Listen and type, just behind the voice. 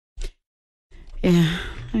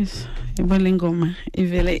Ibalengoma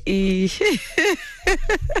ivele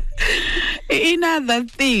another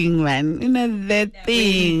thing man, another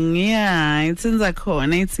thing. Yeah, it's in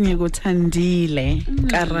zakhona ithi ngikuthandile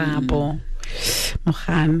Karabo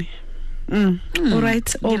Mohani. All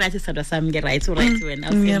right. Oh, right. Sadwa sami nge right. All right wena.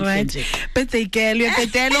 Right. Birthday girl, your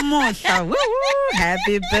birthday lo mohla. Woo!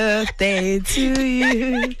 Happy birthday to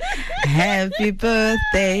you. Happy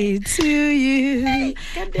birthday to you.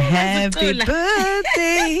 Happy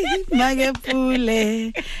birthday, Make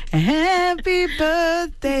Pule. Happy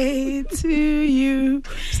birthday to you.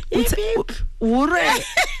 What's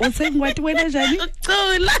what wena njani?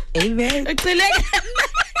 Ucula. Amen. Uculeka.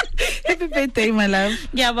 Happy birthday my love.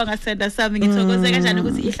 Ngiyabonga Senda sami ngithokoze kanjani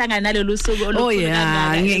ukuthi ihlangana nalolu suku olukhulu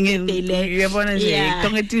kangaka. Ngiyabona nje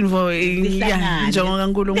tongetinvo njengoba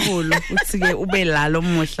kaNkulunkulu uthi ke ube lalo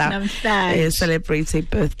mohla celebrate a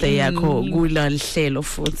birthday yakho kulalihlelo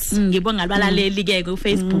futhi. Ngibonga abalaleli ke ku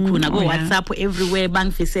Facebook na ku WhatsApp everywhere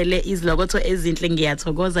bangifisele izilokotho ezinhle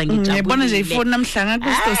ngiyathokoza ngijabulile. Ngiyabona nje ifoni namhlanje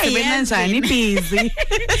kusto sebenza njani busy.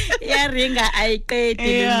 Yaringa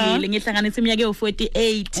ayiqedi lungile ngihlanganisa iminyaka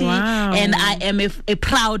yo48 and I am a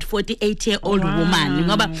proud 48-year-old woman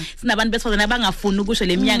ngoba sinabantu besifazana abangafuni ukusho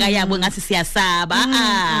leminyaka yabo ngathi siyasaba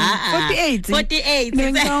 48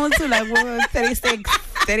 ngicabanga like 36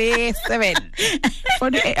 37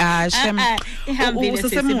 48 shem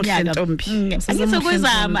usesemuhle ntombi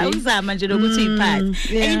ukuzama nje lokuthi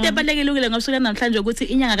uyiphathe into ebalekile ngosuku namhlanje ukuthi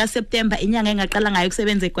inyanga kaSeptember inyanga engaqala ngayo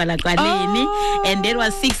ukusebenza ekwalaqwaleni and that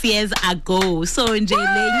was 6 years ago so nje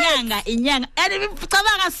le inyanga and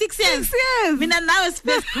ngicabanga 6 years mina nawe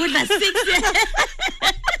space good 6 years.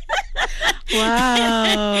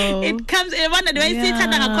 Wow. It comes one the way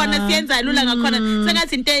sithanda ngakhona siyenza lula ngakhona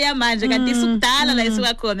sengathi into yamanje kanti isukudala la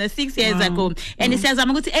isuka khona 6 years ago and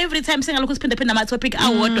siyazama ukuthi every time singalokho siphinde ama topic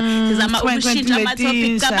awodwa sizama ukushintsha ama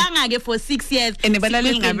topic cabanga ke for 6 years and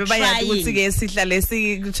balaleli ngabe bayathi ukuthi ke sihlale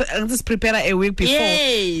si prepare a week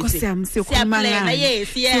before kusiyami siyokhuluma ngayo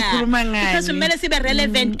siyokhuluma ngayo because kumele sibe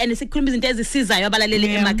relevant and sikhuluma izinto ezisizayo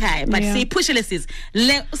abalaleli emakhaya but siphushele sis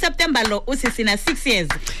le September lo uthi sina 6 years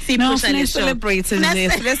siphushele let's celebrate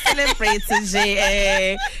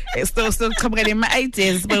nje so qhamuka nema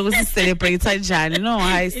ideas ukuthi celebrate kanjani no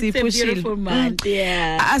hayi siphushile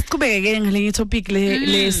asiqhubeke ngalenye topic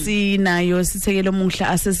le sinayo sithekele omuhla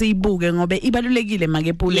asesiyibuke ngoba ibalulekile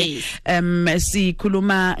Make Pule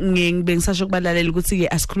sikhuluma ngisasho kubalalela ukuthi ke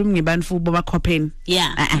asikhulumi ngebantu bomakhwapheni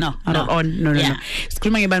no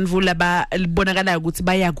sikhuluma ngebantu laba libonakala ukuthi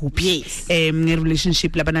baya kuphi nge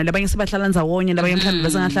relationship labana labanye sebahlala nzawonye labanye mhlawumbe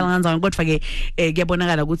basengahlala nzawonye kodwa ke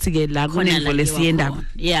kuyabonakala ukuthi ke la kunemvo lesiyenda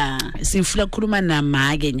sifuna ukukhuluma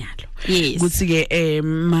naMake nyalo ukuthi ke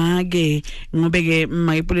Make ngobe ke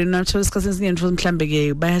Make Pule natho isikhathi singenzo mhlambe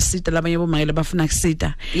ke bayasita labanye bomake bafuna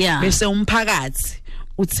kusita bese umphakathi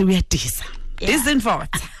uthi uyadisa isn't for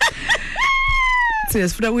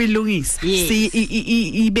sifuna uyilungisa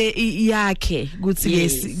ibe yakhe ukuthi ke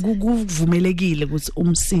kuvumelekile ukuthi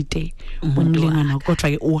umsite umlingana kodwa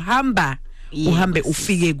ke uhambe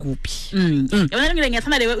ufike kuphi yabona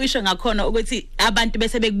ngiyathanda lewe usho ngakhona ukuthi abantu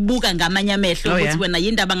bese bekubuka ngamanye amehlo ukuthi wena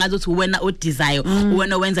yindaba ngazi ukuthi wena odesire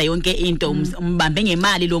wena wenza yonke into umbambe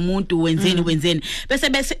ngemali lo muntu wenzeni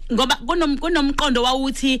bese ngoba kunomqondo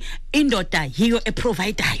wawuthi indoda yiyo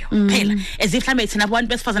eprovidayo phela eziflambe thina abantu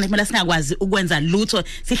besifazana kumele singakwazi ukwenza lutho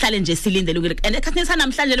sihlale nje silinde lungile and ekhathini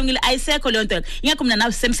sanamhlanje lungile ayisekho le nto ingakho mina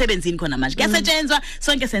nawe semsebenzini khona manje kuyasetshenzwa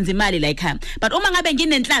sonke senza imali la ekhaya but uma ngabe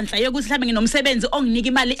nginenhlanhla yokuthi mhlambe umsebenzi onginika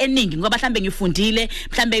imali eningi ngoba mhlambe ngifundile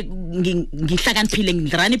mhlambe ngihlakaniphile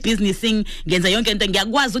ngirun business ngenza yonke into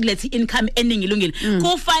ngiyakwazi ukuletha income eningi lungile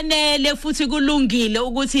kufanele futhi kulungile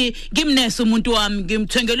ukuthi ngimnese umuntu wami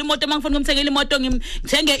ngimthengele imoto mangifuna ukumthengela imoto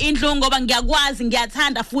ngimthenge indlu ngoba ngiyakwazi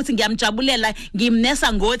ngiyathanda futhi ngiyamjabulela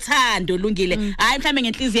ngimnesa ngothando lungile hayi mhlambe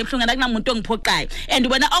ngenhliziyo ebhlunga kunamuntu ongiphoqayo and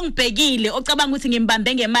wena ongibhekile ocabanga ukuthi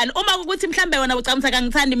ngimbambe ngemali uma ukuthi mhlambe wena ucabanga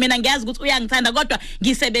kangithandi mina ngiyazi ukuthi uyangithanda kodwa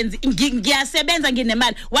ngiyasebenza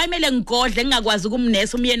nginemali wayimele ngigodle ngingakwazi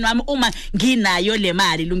ukumnesa umyeni wami uma nginayo le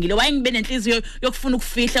mali lungile wayengibe nenhliziyo yokufuna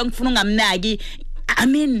ukufihla ngifuna ungamnaki I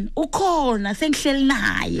mean ukhona sengihleli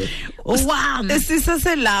naye owami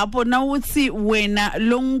siseselapho nawuthi wena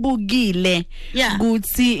longibukile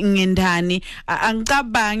ukuthi ngendani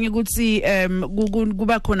angicabangi ukuthi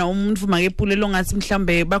kuba khona umuntu Make Pule longathi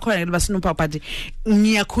mhlambe bakhona basinupha but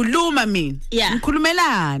ngiyakhuluma mina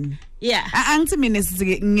ngikulumelana angithi mina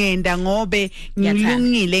sithi ngenda ngobe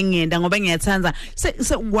ngilungile ngenda ngoba ngiyathanda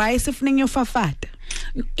why sifuna ngiyofafata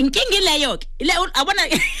inkingi leyo ke ile abona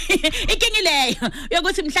inkingi leyo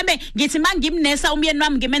yokuthi mhlambe ngithi mangimnesa umyeni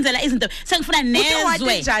wami ngimenzela izinto sengifuna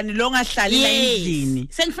nezwe njani lo ngahlali la endlini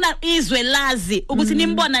sengifuna izwe lazi ukuthi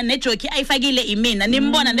nimbona nejoke ayifakile imina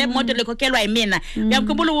nimbona nemoto lekhokhelwa imina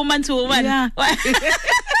uyamkhumbula woman to woman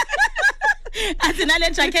athi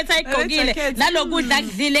nale jacket ayigqokile nalokudla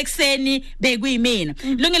kudlile ekseni bekuyimina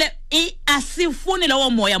lungile asifuni lowo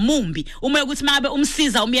moya mumbi umoya ukuthi mangabe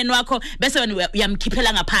umsiza umyeni wakho bese wena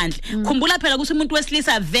uyamkhiphela ngaphandle khumbula phela ukuthi umuntu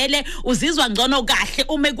wesilisa vele uzizwa ngcono kahle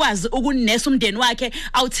uma ekwazi ukunesa umndeni wakhe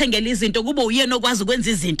awuthengela izinto kube uyena okwazi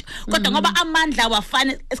ukwenza izinto kodwa ngoba amandla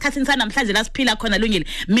awafani esikhathini sanamhlanje la siphila khona lungile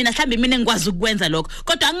mina mhlambe mina ngikwazi ukwenza lokho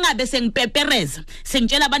kodwa angingabe sengipepereza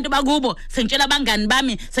sengitshela abantu bakubo sengitshela abangani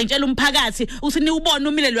bami sengitshela umphakathi uthi niubone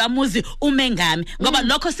umile lo amuzi ume ngami ngoba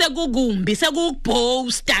lokho sekukumbi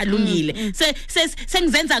sekubhosta lungile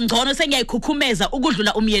sengizenza ngcono sengiyayikhukhumeza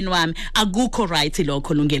ukudlula umyeni wami akukho right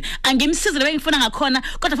lokho lungile angimsize lebengifuna ngakhona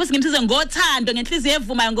kodwa futhi ngimsize ngothando ngenhliziyo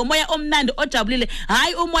evumayo ngomoya omnandi ojabulile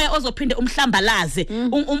hayi umoya ozophinde umhlambalaze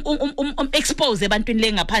expose ebantwini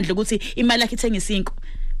lengaphandle ukuthi imali yakhe ithengisa inko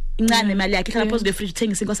incane imali yakhe ihlala phezu kwefridge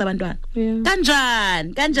ithengisa inko sabantwana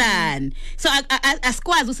kanjani so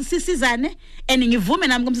asikwazi ukuthi sisizane and ngivume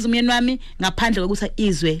nami kumsiza umyeni wami ngaphandle kokuthi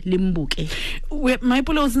izwe limbuke Make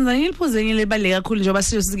Pule usinza ngiliphuze ngilibale kakhulu njengoba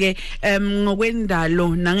siyosike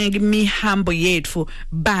ngokwendalo nangeke imihambo yethu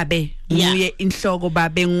babe nguye inhloko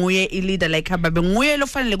babe nguye ileader like babe nguye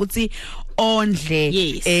lofanele ukuthi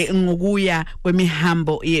ondle ngokuya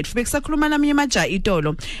kwemihambo yethu bekusakhuluma nami emaja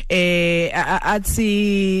itolo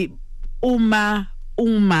athi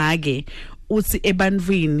umake uthi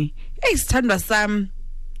ebantwini sithandwa sami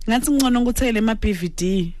ngathi ngcono ukuthele ema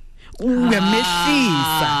BVD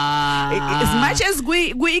uyamehlisa as much as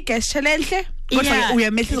kuyigeshe lenhle kodwa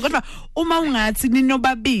uyamehlisa kodwa uma ungathi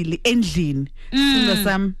ninobabili endlini sithandwa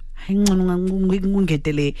sami ngcono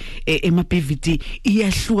ngungedele ema BVD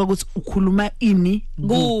iyahluka ukuthi ukhuluma ini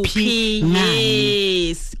kuphi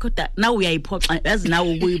yes kodwa nawe uyayiphoxa yazi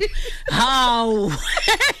nawe ukuyipho how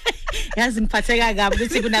yazi ngiphatheka kabi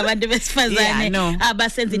ukuthi kunabantu besifazane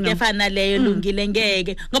abasenza into efana leyo lungile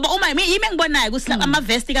ngeke ngoba uma yimi ngibonayo ukuthi ama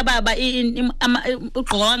vest kababa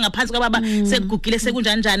ugqoka ngaphansi kababa sekugugile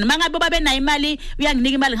sekunjanjani mangabe babe nayo imali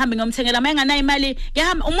uyanginika imali ngihambe ngiyomthengela mayenganayo imali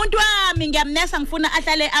ngihamba umuntu wami ngiyamnesa ngifuna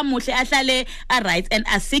ahlale amuhle ahlale right and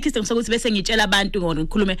asikho isidingo sokuthi bese ngitshela abantu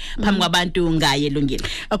ngikhulume phambi kwabantu ngaye lungile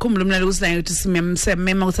akhumbula umnalo kusinayo ukuthi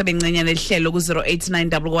simema ukuthi abencenyana lehlelo ku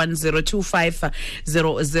 08911025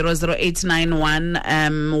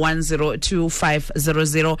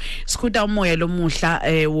 00891102500 sikhuda umoya lomuhla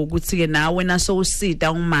wokuthi ke nawe naso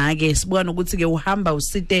usida umake sibuka nokuthi ke uhamba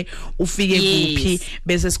usite ufike kuphi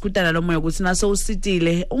bese sikhudana lo moya ukuthi naso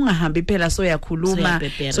usitile ungahambi phela soyakhuluma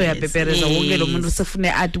soyapepereza wonke lo muntu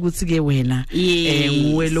sefune athi ukuthi ke wena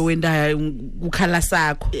nguwe lo wenda ukhala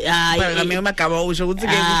sakho ngame amagaba usho ukuthi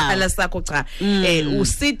ke ukhala sakho cha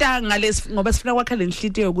usita ngalesi ngoba sifuna kwakha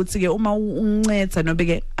lenhlitiyo ukuthi ke uma uncetha nobe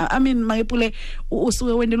ke I mean Make Pule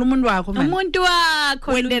usuke wendela umuntu wakho man umuntu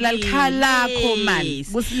wakho wendela likhala lakho man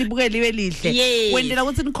kusilibukele libe lihle wendela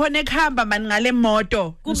ukuthi nikhona ekhamba man ngale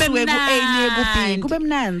moto kube ku A ne ku B kube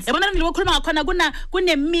mnanzi yabona ngilokhuluma ngakhona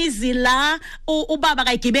kunemizi la ubaba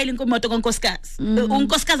kayigibeli imoto konkosikazi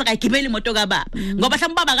unkosikazi akayigibeli imoto kababa ngoba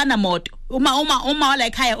mhlawumbe ubaba kana moto uma wala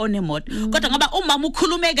ekhaya onemoto kodwa ngoba umama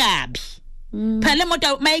ukhulume kabi phela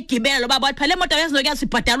moto mayigibela lo baba phela moto yazi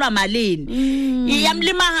ibhadalwa malini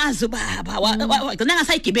iyamlimaza ubaba ngicela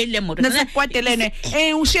ngasayigibeli le moto nasikwatelene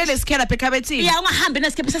ushiyele sikhela phekhabethini ungahambi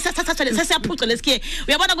nesikhe sesiyaphuca lesikhe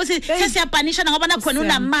uyabona ukuthi sesiyapanisha ngoba nakhona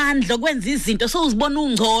unamandla okwenza izinto so uzibona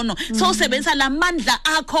ungcono so usebenzisa lamandla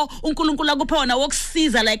akho uNkulunkulu akuphe wona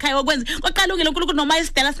wokusiza la ekhaya okwenza oqalukile uNkulunkulu noma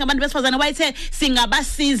isidala singabantu besifazana wayithe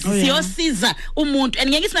singabasizi siyosiza umuntu and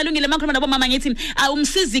ngeke sinalungile makhuluma nabo mama ngithi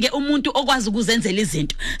umsizike umuntu okwazi ukuzenzela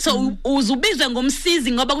izinto so uzubizwe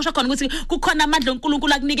ngomsizi ngoba kusho khona ukuthi kukhona amandla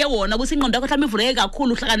uNkulunkulu akunike wona ukuthi ingqondo yakho mhlawumbe ivuleke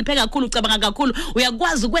kakhulu uhlakaniphe kakhulu ucabanga kakhulu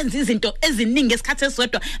uyakwazi ukwenza izinto eziningi esikhathi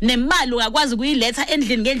esodwa nemali uyakwazi ukuyiletha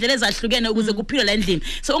endlini ngendlela ezahlukene ukuze kuphilwe la endlini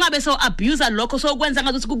so ungabe so abuse lokho so ukwenza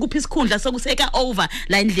ngathi kuphi isikhundla sokuseka over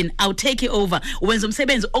la endlini I'll take it over uwenza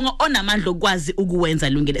umsebenzi onamandla okwazi ukuwenza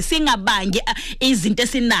lungile singabangi izinto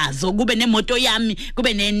esinazo kube nemoto yami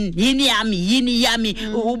kube yini yami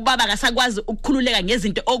ubaba akasakwazi ukukhululeka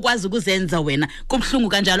ngezinto okwazi ukuzenza wena kubhlungu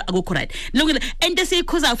kanjalo akukho right lungile into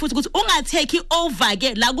esiyikhuza futhi ukuthi ungatheki over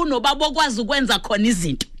ke la kunobaba okwazi ukwenza khona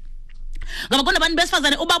izinto ngoba kunabantu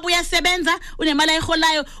besifazane ubaba uyasebenza unemali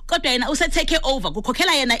ayiholayo kodwa yena use take over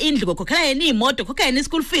ukukhokhela yena indlu ukukhokhela yena imoto ukukhokhela yena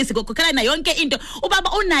school fees ukukhokhela yena yonke into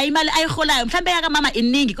ubaba unayo imali ayiholayo mhlambe yaka mama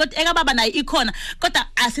iningi kodwa eka baba nayo ikhona kodwa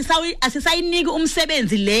asisayiniki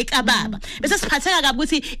umsebenzi le ka baba bese siphatheka kabi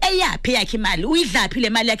ukuthi eyapi yakhe imali uyidlaphi le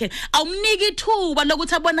mali yakhe awumniki ithuba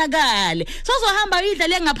lokuthi abonakale sozohamba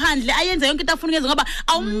uyidlale ngaphandle ayenze yonke into afuna ukwenza ngoba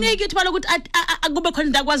awumniki ithuba lokuthi akube khona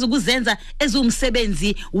into akwazi ukuzenza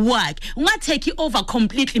ezumsebenzi wakhe ungatake over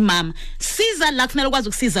completely mama siza la kufanele ukwazi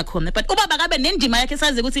ukusiza khona but ubaba kabe nendima yakhe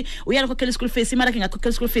sazi ukuthi uyalokhokhela school fees imali yakhe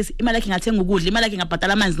ngakhokhela school fees imali yakhe ngathenga ukudla imali yakhe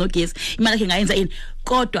ngabhadala amanzi nogesi imali yakhe ngayenza ini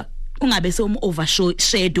kodwa ungabe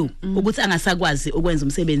overshadow ukuthi angasakwazi ukwenza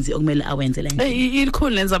umsebenzi okumele awenze la endlini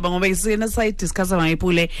ilikhulu lenzaba ngoba isina sayidiscussa Make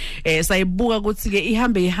Pule sayibuka ukuthi ke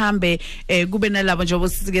ihambe kube nalabo nje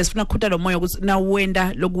obosike sifuna ukukhutha lo moya ukuthi na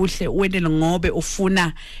wenda lokuhle wendele ngobe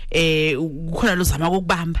ufuna kukhona lo zama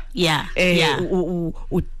ukubamba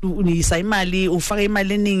unisa imali ufaka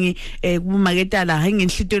imali eningi kumaketala hayi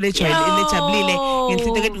ngenhlito lejabulile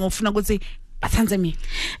ngenhlito ke ngofuna ukuthi bathanze mina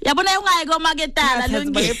yabona ungayi komaketala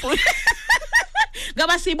lungile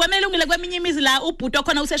ngoba sibonela ungile kweminye imizi la ubhuti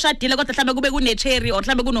okhona useshadile kodwa mhlambe kube kune cherry or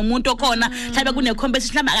mhlambe kunomuntu okhona mhlambe kune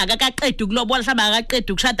competition mhlambe akaqaqedi ukulobola mhlambe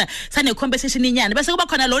akaqedi ukushada sane competition inyane bese kuba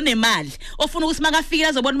khona lo nemali ofuna ukuthi makafika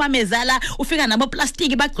azobona umamezala ufika nabo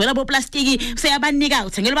plastic bagcwela bo plastic seyabanika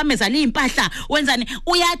uthengela bamezala impahla wenzani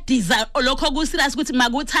uyadiza lokho ku serious ukuthi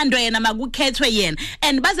makuthandwe yena makukhethwe yena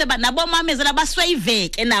and baze nabo mamezala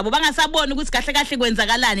baswayiveke nabo bangasabona ukuthi kahle kahle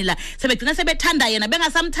kwenzakalani la sebegcina sebethanda yena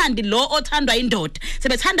bengasamthandi lo othandwa indoda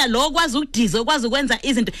sebethanda lo kwazi ukudiza kwazi ukwenza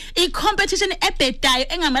izinto icompetition ebhedayo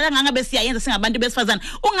engamalanga ngabe siyayenza singabantu besifazana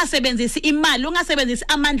ungasebenzisi imali ungasebenzisi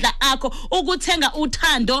amandla akho ukuthenga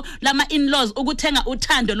uthando lama in-laws ukuthenga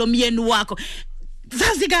uthando lomyeni wakho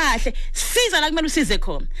zazi kahle siza la kumele usize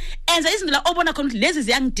khona enza izinto la obona khona ukuthi lezi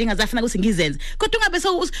ziyangidinga zafuna ukuthi ngizenze kodwa ungabe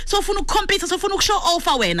sofuna ukucompete sofuna ukushow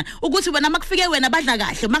offer wena ukuthi wena makufike wena badla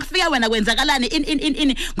kahle makufike wena kwenzakalani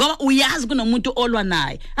in ngoba uyazi kunomuntu olwa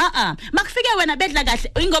naye makufike wena bedla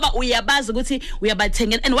kahle ingoba uyabazi ukuthi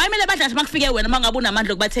uyabathengela and why mele badla kahle makufike wena mangabe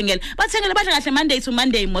unamandla okubathengela bathengele badla kahle Monday to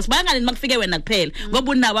Monday mos bayangalini makufike wena kuphela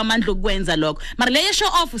ngoba unawo amandla okwenza lokho mara le show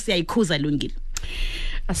off siyayikhuza Lungile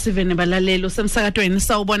asivene balalelo semsakatweni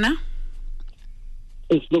sawubona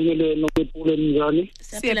Isilungile Make Pule njani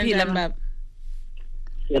siyaphila baba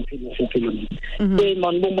siyaphila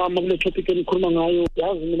man bomama kule topic enikhuluma ngayo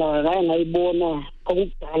yazi mina ngayibona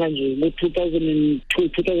okudala nje ngo-2002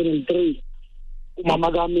 2003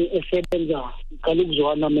 umama kami esebenza ngicela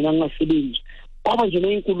ukuzwana mina ngingasebenzi kwaba nje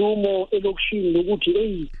neyinkulumo elokishini lokuthi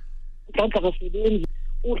mhlawumbe akasebenzi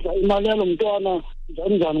udla imali yalo mntwana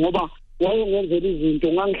njani ngoba wayengenzela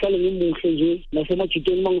izinto ngangihlale ngimuhle nje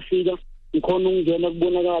nasemajiteni mangifika ngikhona ukungena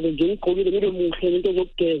kubonakala nje ngigqokile ngibe muhle into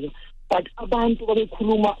zokugeza but abantu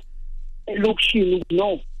babekhuluma elokishini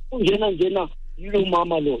no unjena yilo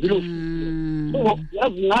mama lo yilo so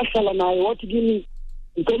yazi ngahlala naye wathi kimi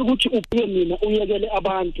ngicela ukuthi ubheke mina uyekele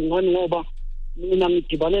abantu ngani ngoba mina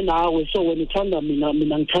ngidibane nawe so wena uthanda mina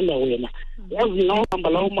ngithanda wena yazi ngihamba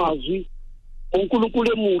lawo mazwi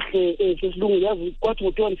uNkulunkulu emuhle sesilungu yazi kwathi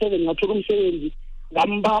ngo-27 ngathola umsebenzi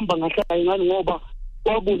ngambamba ngahlala ngani ngoba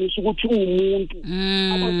kwabonisa ukuthi umuntu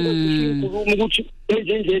abantu bezinkulumo ukuthi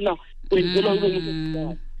enjenjena kwenzela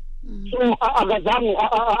umuntu so akazange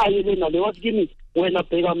ayele nale wathi kimi wena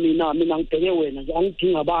bheka mina ngibheke wena nje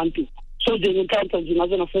angidinga abantu so nje ngenhlanhla nje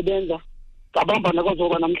ngaze ngasebenza ngabamba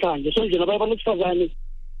nakwazoba namhlanje so nje nabantu besifazane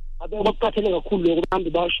abakuqathele kakhulu lokho bahambe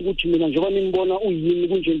basho ukuthi mina njengoba nimbona uyini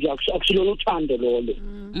kunje nje akusilona uthando lolo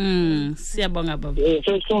siyabonga baba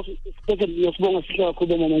so sibonga sihle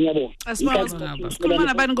kakhulu mama ngiyabonga asibonga sikhuluma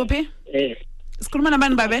nabani kuphi sikhuluma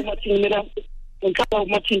nabani babe ngicela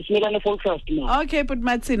uMartin simelane forecast ma okay but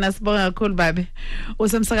Martin asibonga kakhulu babe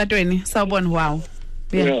usemsakatweni sawubona wow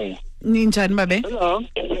yeah ninjani babe hello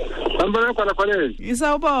ngibona khona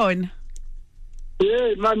isawubona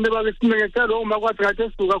manje babesimengekela uma kwathi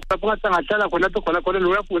kade suka lapha ngahlala khona lapho khona lo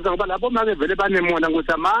uyafunda ngoba lapho make vele banemona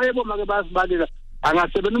ukuthi amaye bomake basibalela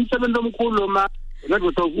angasebenza umsebenzi omkhulu ma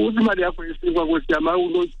ngoba ukuthi imali yakho isikwa ukuthi ama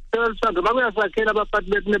uthanda bakuyasakhela abaphathi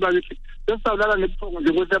bethu nebakithi sesawulala nebuthongo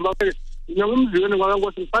nje ukuthi abafike ngomzweni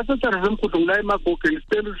ngakwathi fasetsha semkhulu la emagogeni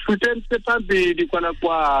siteni sephambili kwana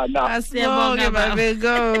asibonga babe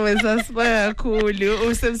go sasibonga kakhulu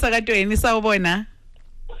usemsakatweni sawubona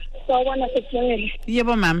sawubona sekuhlele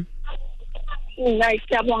yebo mama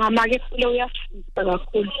ngiyabonga Make Pule uyasifisa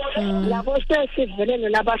kakhulu labo sesivelele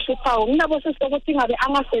labahluphayo nginabo sesizokuthi ngabe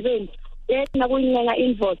angasebenzi yena kuyincenga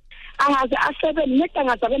invoice angaze asebenze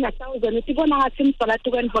netangaza bena 1000 sibona ngathi imsala tu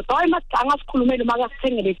invoice hayi masanga sikhulumele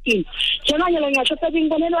makasithengele tini njenganje ngiyasho ukuthi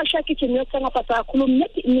ngibonela washa kitchen yothenga phatha kakhuluma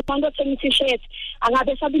ngibantu othenga t-shirt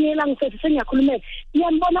angabe sabinela ngisethi sengiyakhulumela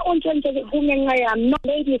ngiyambona onjenje kungenxa yami no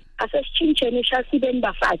ladies asesitshintsheni shasibe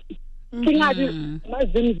bafaki singabi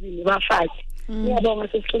mazimzini bafaki ngiyabonga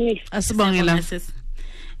sesiqinisa asibongela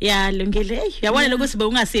ya lungile yabona lokuthi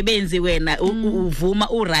bewungasebenzi wena uvuma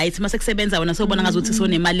uright mase kusebenza wena sobona ngazuthi so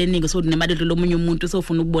nemali eningi so nemali lomunye umuntu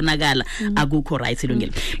sofuna ukubonakala akukho right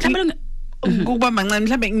lungile mhlawumbe ukubamba ncane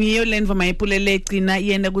mhlambe ngiyo lenvo mayipulele egcina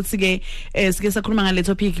yena ukuthi ke sike sakhuluma ngale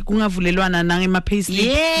topic kungavulelwana na ngema payslip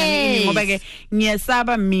ngoba ke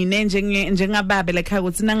ngiyasaba mina njengababe lekhaya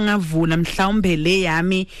ukuthi nangavula mhlawumbe le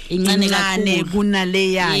yami incane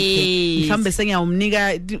kunale yakhe mhlawumbe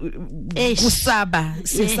sengiyawumnika kusaba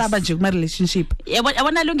sesaba nje kuma relationship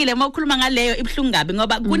yabona lungile mawukhuluma ngaleyo ibhlungu gabi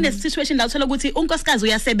ngoba kune situation la uthola ukuthi unkosikazi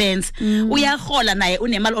uyasebenza uyahola naye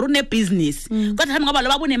unemali or une business kodwa mhlawumbe ngoba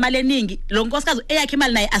loba unemali eningi lo nkosikazi eyakhe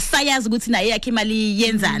imali naye asayazi ukuthi naye eyakhe imali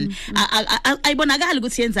yenzani ayibonakala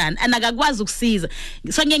ukuthi yenzani anakakwazi ukusiza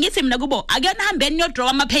so ngiyengithi mina kubo akuyona hambeni no draw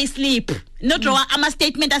ama payslip no draw ama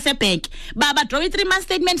statement ase bank baba draw 3 month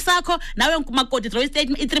statement sakho nawe ngumakoti draw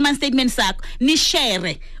statement 3 month statement sakho ni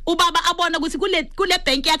share ubaba abona ukuthi kule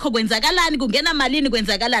bank yakho kwenzakalani kungena malini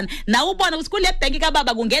kwenzakalani nawe ubona ukuthi kule bank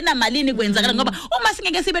kaBaba kungena malini kwenzakalani ngoba uma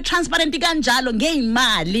singeke sibe transparent kanjalo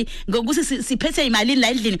ngeimali ngokuthi siphethe imali la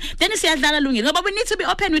endlini then siyadlala lungile ngoba we need to be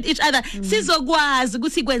open with each other sizokwazi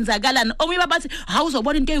ukuthi kwenzakalani omunye babathi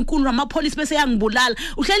awuzobona into ezinkulu amapolice bese yangibulala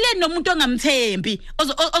uhleleni nomuntu ongamthembi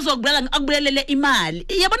ozokubulala akubulelele imali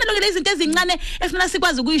yabona lokho lezi zinto ezincane efuna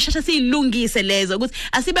sikwazi ukuyishesha siyilungise lezo ukuthi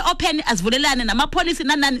asibe open asivulelane namapolice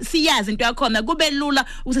nanani siyazi into yakhona kube lula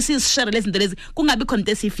ukuthi sizishare lezi zinto lezi kungabi khona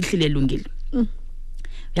into esifihlile lungile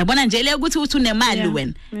yabona nje le ukuthi uthi unemali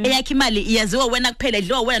wena eyakhe imali iyaziwa wena kuphela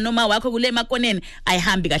idliwa wena noma wakho kule makoneni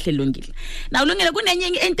ayihambi kahle lungile na ulungile kunenye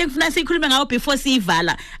into engifuna sikhulume ngayo before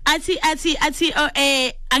siyivala athi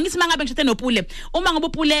angithi mangabe ngishade noPule uma ngoba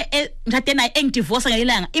uPule ngishade naye engidivorce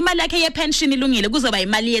ngelanga imali yakhe yepension ilungile kuzoba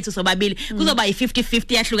imali yethu sobabili kuzoba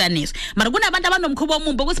yi50-50 yahlukaniswa mara kunabantu abanomkhubo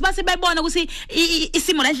omumbo ukuthi base bebona ukuthi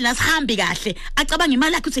isimo la ndlela sihambi kahle acabanga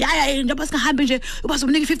imali yakhe uthi hayi njengoba singahambi nje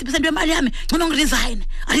ubazokunika 50% yemali yami ngcono ngiresign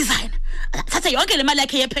thatha yonke le mali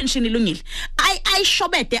yakhe yepension ilungile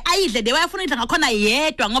ayishobede ayidle de wayafuna idla ngakhona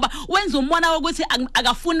yedwa ngoba wenza umbona ukuthi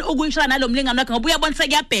akafuni ukuyishana nalomlingani wakhe ngoba uyabona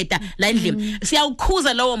sekuyabheda la endlini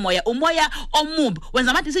siyawukhuza lowo umoya omubi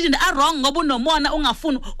wenza ama decision wrong ngoba unomona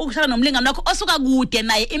ungafuni ukushana nomlingani wakho osuka kude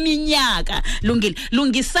naye iminyaka lungile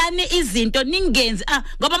lungisani izinto ningenzi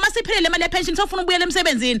ngoba masiphelele imali yepension sofuna ubuyela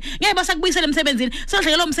emsebenzini ngeke basakubuyisela emsebenzini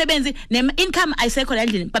sodlekela umsebenzi ne-income ayisekho la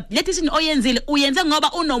endlini but le decision oyenzile uyenze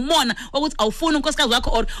ngoba unomona ukuthi awufuni unkosikazi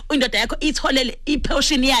wakho or indoda yakho itholele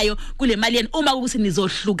iportion yayo kule mali yeni uma ukuthi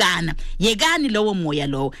nizohlukana yekani lowo moya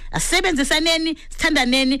lowo asebenzisaneni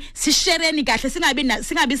sithandaneni sishereni kahle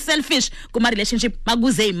singabi selfish kuma relationship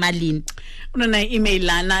makuze imalini unona email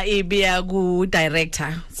lana ebiya ku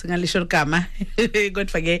director singalisho ligama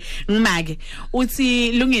kodwa ke ngimake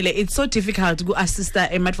uthi lungile it's so difficult ku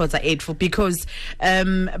assista emadvodza ethu because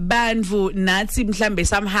bandvu nathi mhlambe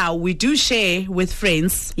somehow we do share with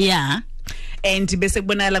friends and bese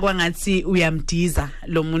kubonakala kwangathi uyamdiza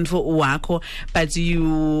lo muntu wakho but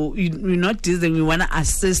you're not dizing you want to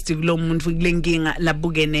assist kulo muntu kulenkinga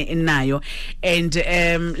labukene nayo and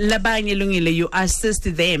labanye lungile you assist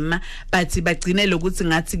them but bagcine lokuthi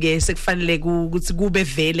ngathi ke sekufanele ukuthi kube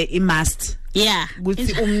vele imust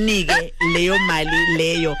ukuthi umnike leyo mali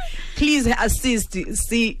leyo please assist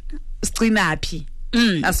sicinapi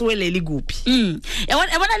asiweleli kuphi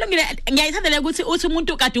yabona lungile ngiyayithandela ukuthi uthi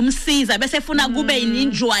umuntu kade umsiza bese efuna kube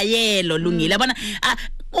injwayelo lungile yabona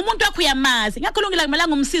umuntu wakho uyamazi ngakho lungile kumele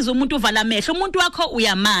ngumsiza umuntu uvala amehlo umuntu wakho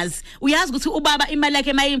uyamazi uyazi ukuthi ubaba imali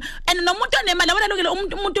yakhe and nomuntu onemali yabona lungile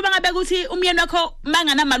umuntu bangabe ukuthi umyeni wakho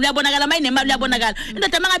mangana imali uyabonakala mayinemali uyabonakala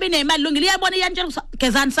indoda mangabe inemali lungile iyabona iyantshela ukuthi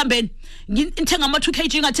gezani sambeni ngithenga ama 2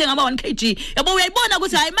 kg ngathenga ama 1 kg yabo uyayibona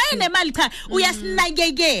ukuthi hayi mayinemali cha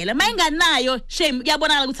uyasinakekela mayinganayo shame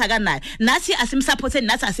uyabonakala ukuthi akanayo nathi asimsupporteni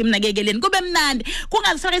nathi asimnakekeleni kube mnandi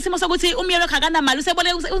kungazifaka isimo sokuthi umyeni wakho akana mali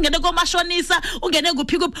usebone ungene komashonisa ungene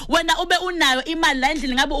kuphi wena ube unayo imali la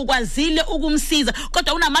endlini ngabe ukwazile ukumsiza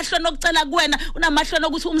kodwa unamahloni okucela kuwena unamahloni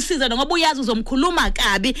ukuthi umsize ngoba uyazi uzomkhuluma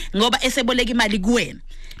kabi ngoba eseboleka imali kuwena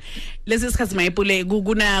lesi sikhathi Make Pule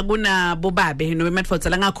kuna bobabe no emadfotsa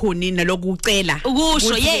la ngakhoni nalokucela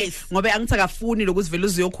ukusho yes ngobe angithakafuni lokuthi vele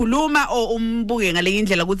uziyokhuluma o umbuke ngale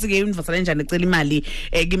indlela ukuthi ke umvasa kanjani ecela imali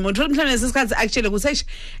ngimothola mhlawumbe lesikhathi actually ukuthi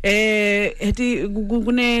ethi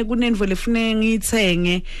kunenvo lefune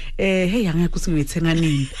ngiyithenge hey angeke ukuthi ngiyithenga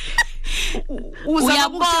nini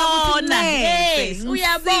uyabona yes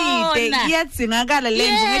uyabona iyadzingakala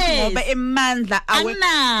lenze ngithi ngoba emandla awe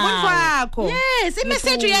muntu wakho yes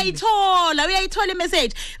imessage uyayithola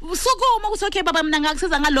imessage sukuma ukuthi okay baba mina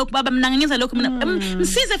ngakusiza ngalokho baba mina ngenza lokho mina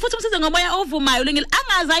msize futhi umsize ngomoya ovumayo lengile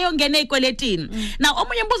angazi ayongena ezikweletini now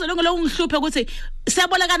omunye umbuzo lo ngihluphe ukuthi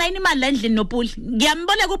siyabolekana yini imali la endlini noPule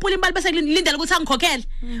ngiyamboleka uPule imali bese lindela ukuthi angikhokhele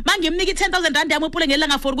mangimnika i10,000 yami uPule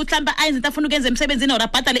ngelanga for ukuthi mhlawumbe ayenze afuna ukwenza emsebenzini or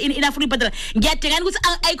abhadale inafuna ibhadala ngiyadingana ukuthi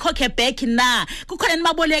ayikhokhe back na kukhona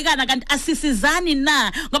nimabolekana kanti asisizani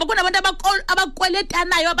na ngoba kunabantu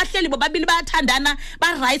abakweletanayo abahleli bobabili bayathandana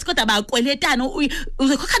ba right kodwa bayakweletana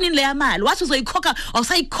uzokhokha nini le mali wathi uzoyikhokha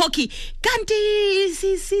awusayikhokhi kanti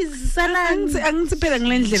sisizana angithi phela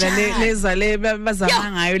ngilendlela leza le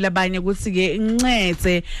bazama ngayo labanye ukuthi ke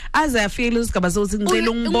incetse aze afike lesigaba sokuthi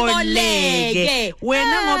ngicela ungiboleke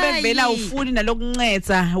wena ngobe vela ufuni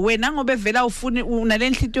nalokuncetha wena ngobe vela ufuni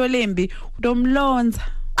unalenhlito lembi udomlonza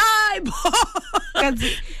ayibo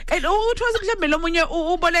kanti uthoza mhlambe lomunye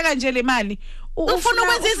uboleka nje le mali ufuna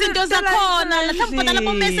ukwenza izinto zakhona mhlawumbe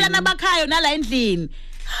labo meselana abakhayo nala endlini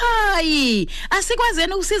hayi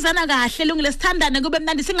asikwazeni ukusizana kahle lungilesithandane kube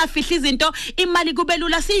mnandi singafihli izinto imali kube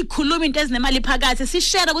lula siyikhuluma into ezinemali phakathi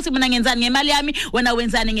sishare ukuthi mina ngenzani ngemali yami wena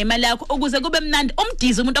wenzani ngemali yakho ukuze kube mnandi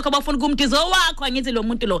umdizi umuntu akho bafuna kumdizo wakho angithi lo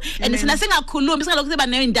muntu lo and sina singakhulumi singalokho siba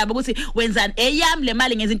nezindaba ukuthi wenzani eyami le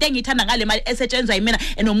mali ngezinto engiyithanda ngale mali esetshenzwa yimina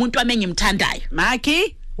enomuntu wami engimthandayo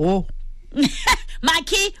Maki wo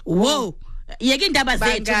Maki wo yeke indaba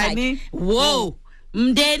zethu Maki wo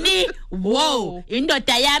mndeni wow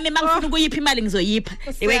indoda yami mangifuna ukuyipha imali ngizoyipha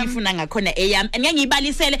ewe ngifuna ngakhona eyami ngeke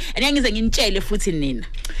ngiyibalisele ngeke ngize nginitshele futhi nina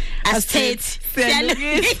Asitsetsi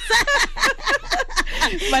Siyalungisa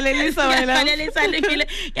balelisa lekile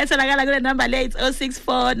yatholakala kule number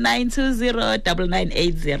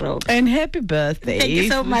 080649209980 and happy birthday thank you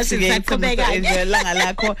so much siqhubeka nje langa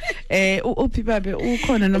lakho uphi babe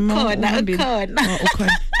ukhona noma ukhona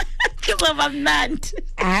kuzoba mnandi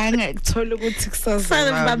angekuthola ukuthi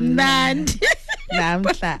kuzoba mnandi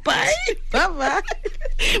namhla bye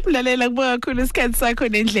ulalela kubuka kakhulu isikhathi sakho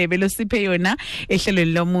nendlebe losiphe yona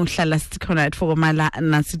ehlelweni lomuhla la sikhona atfokomala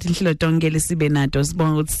nasithi inhlelo donkele sibe nato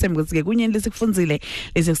sibonga ukuthi sembe ukuthi ke kunye lesikufunzile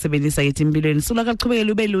lesikusebenzisa yithi impilweni sula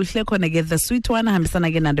kaqhubekela ube luhle khona ke the sweet one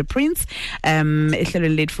hambisana ke nando Prince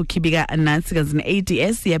ehlelweni lethu khibika nansi kazini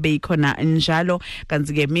ADS yabe ikhona njalo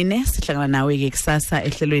kanzi ke mine sihlangana nawe ke kusasa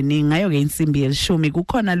ehlelweni ngayo ke insimbi yelishumi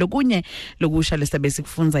kukhona lokunye lokusha lesabe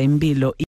sikufunza impilo